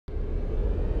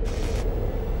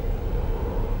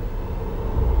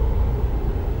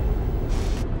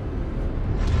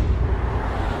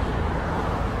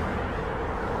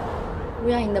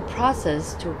we are in the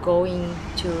process to going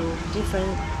to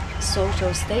different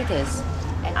social status,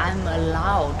 and I'm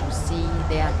allowed to see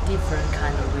there are different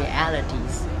kind of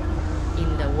realities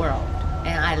in the world,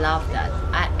 and I love that.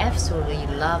 I absolutely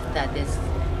love that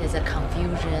there's a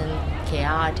confusion,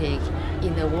 chaotic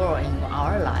in the world, in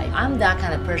our life. I'm that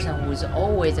kind of person who's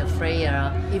always afraid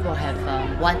people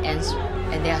have one answer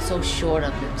and they are so sure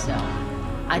of themselves.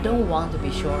 I don't want to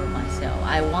be sure of myself.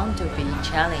 I want to be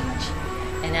challenged,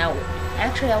 and I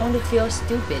want to feel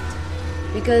stupid,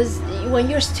 because when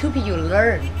you're stupid you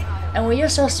learn, and when you're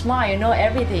so smart you know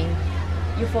everything,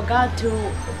 you forgot to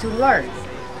learn,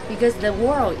 because the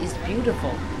world is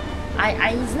beautiful.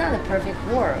 It's not a perfect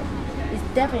world. It's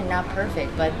definitely not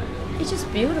perfect, but it's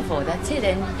just beautiful. That's it.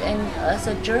 And as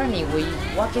a journey,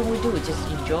 what can we do? Just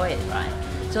enjoy it, right?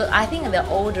 So I think the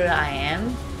older I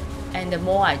am, and the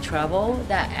more I travel,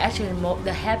 the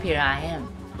happier I am.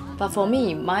 But for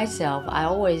me, myself, I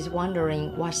always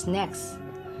wondering what's next.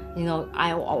 You know,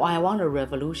 I want a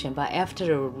revolution, but after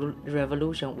the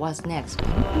revolution, what's next?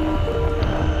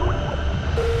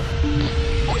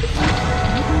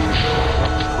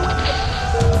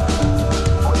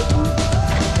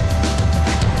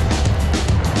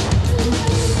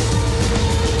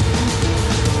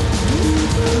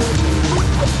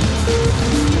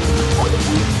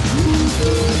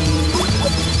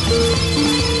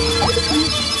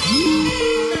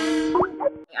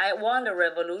 I want a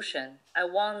revolution. I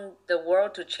want the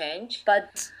world to change.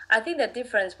 But I think the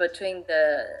difference between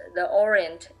the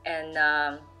Orient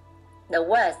and the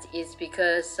West is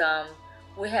because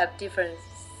we have different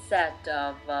set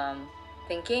of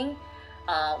thinking.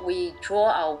 We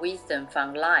draw our wisdom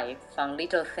from life, from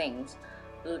little things,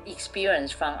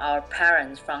 experience from our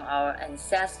parents, from our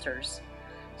ancestors.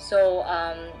 So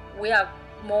we are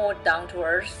more down to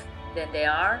earth than they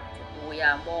are. We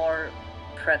are more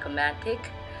pragmatic.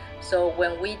 So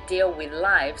when we deal with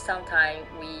life, sometimes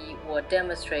we will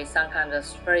demonstrate some kind of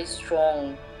very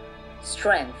strong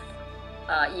strength.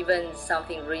 Even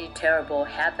something really terrible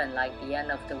happen, like the end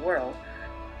of the world.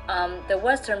 The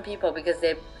Western people, because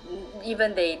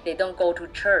they don't go to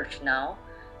church now.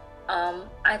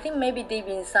 I think maybe deep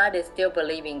inside they still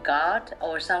believe in God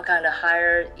or some kind of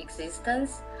higher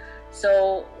existence.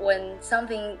 So when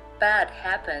something bad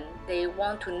happens, they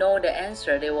want to know the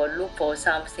answer. They will look for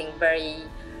something very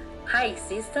high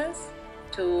existence,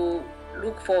 to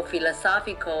look for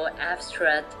philosophical,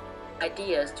 abstract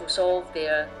ideas to solve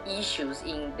their issues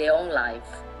in their own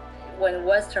life. When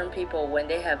Western people, when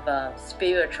they have a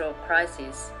spiritual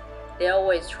crisis, they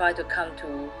always try to come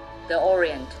to the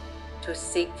Orient to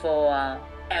seek for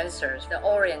answers. The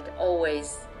Orient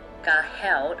always got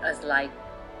held as like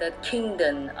the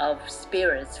kingdom of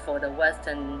spirits for the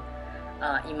Western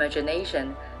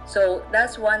imagination. So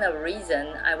that's one of the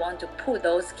reasons I want to put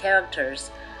those characters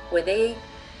when they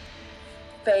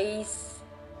face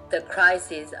the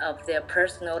crisis of their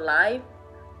personal life,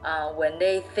 when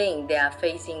they think they are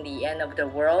facing the end of the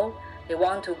world, they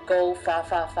want to go far,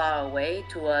 far, far away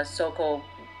to a so-called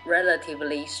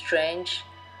relatively strange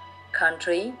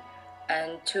country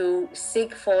and to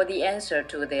seek for the answer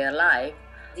to their life.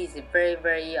 This is a very,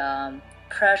 very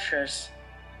precious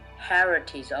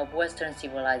heritage of Western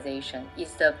civilization.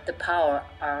 Is the power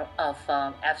of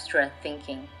abstract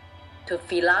thinking, to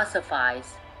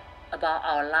philosophize about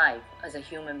our life as a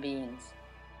human beings.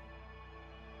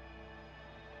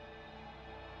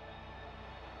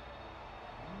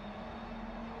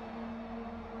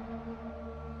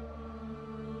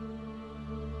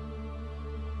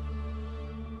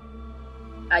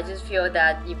 I just feel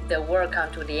that if the world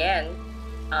comes to the end,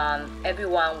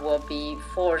 everyone will be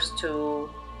forced to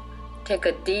take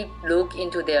a deep look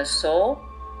into their soul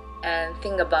and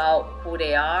think about who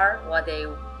they are, what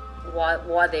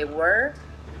they were,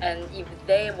 and if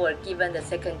they were given the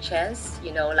second chance,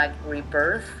 like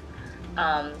rebirth,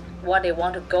 what they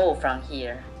want to go from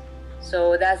here.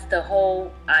 So that's the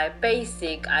whole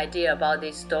basic idea about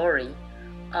this story.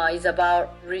 It's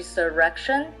about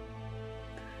resurrection.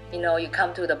 You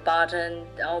come to the bottom,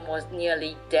 almost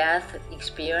nearly death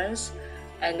experience,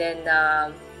 and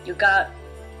then you got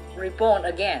reborn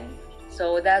again.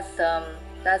 So that's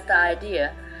the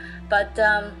idea. But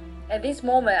at this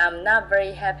moment, I'm not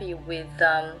very happy with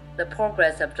the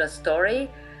progress of the story.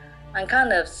 I'm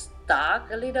kind of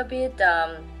stuck a little bit.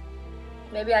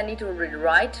 Maybe I need to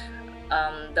rewrite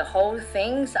the whole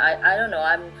things. I don't know.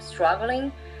 I'm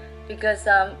struggling because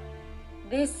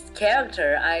this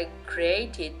character I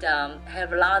created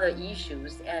have a lot of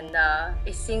issues, and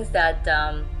it seems that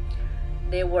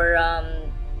they were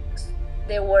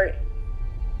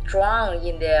drowned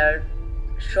in their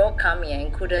shortcoming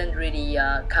and couldn't really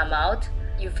come out.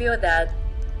 You feel that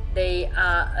they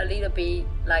are a little bit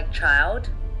like child,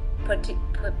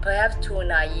 perhaps too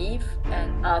naive.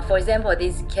 And for example,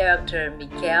 this character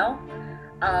Miguel,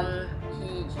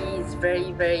 he is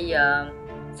very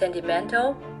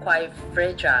sentimental, quite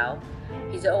fragile.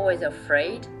 He's always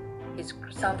afraid. He's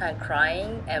sometimes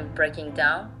crying and breaking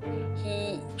down.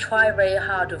 He tried very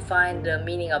hard to find the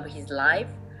meaning of his life,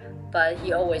 but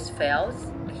he always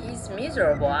fails. He's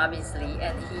miserable, obviously,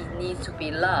 and he needs to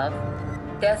be loved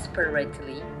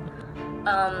desperately.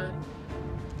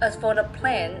 As for the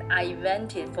plan I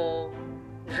invented for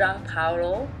Jean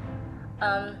Paulo,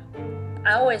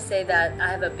 I always say that I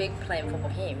have a big plan for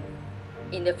him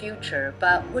in the future,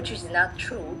 but which is not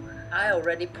true. I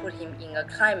already put him in a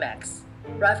climax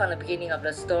right from the beginning of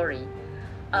the story.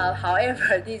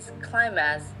 However, this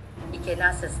climax, he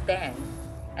cannot sustain,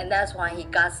 and that's why he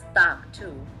got stuck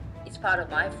too. It's part of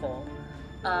my fault.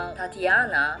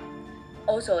 Tatiana,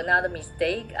 also another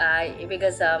mistake,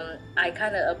 because I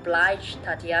kind of obliged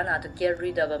Tatiana to get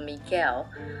rid of Miguel,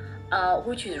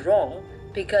 which is wrong,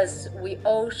 because we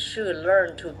all should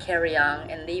learn to carry on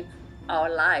and live our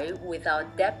life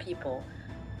without dead people.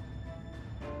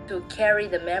 To carry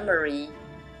the memory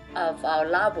of our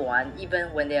loved one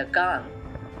even when they're gone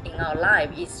in our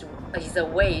life is a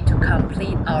way to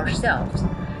complete ourselves.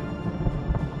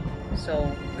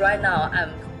 So right now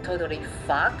I'm totally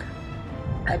fucked.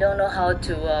 I don't know how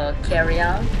to carry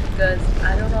on because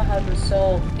I don't know how to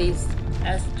solve this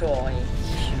asteroid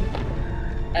issue,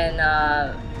 and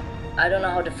I don't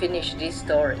know how to finish this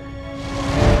story.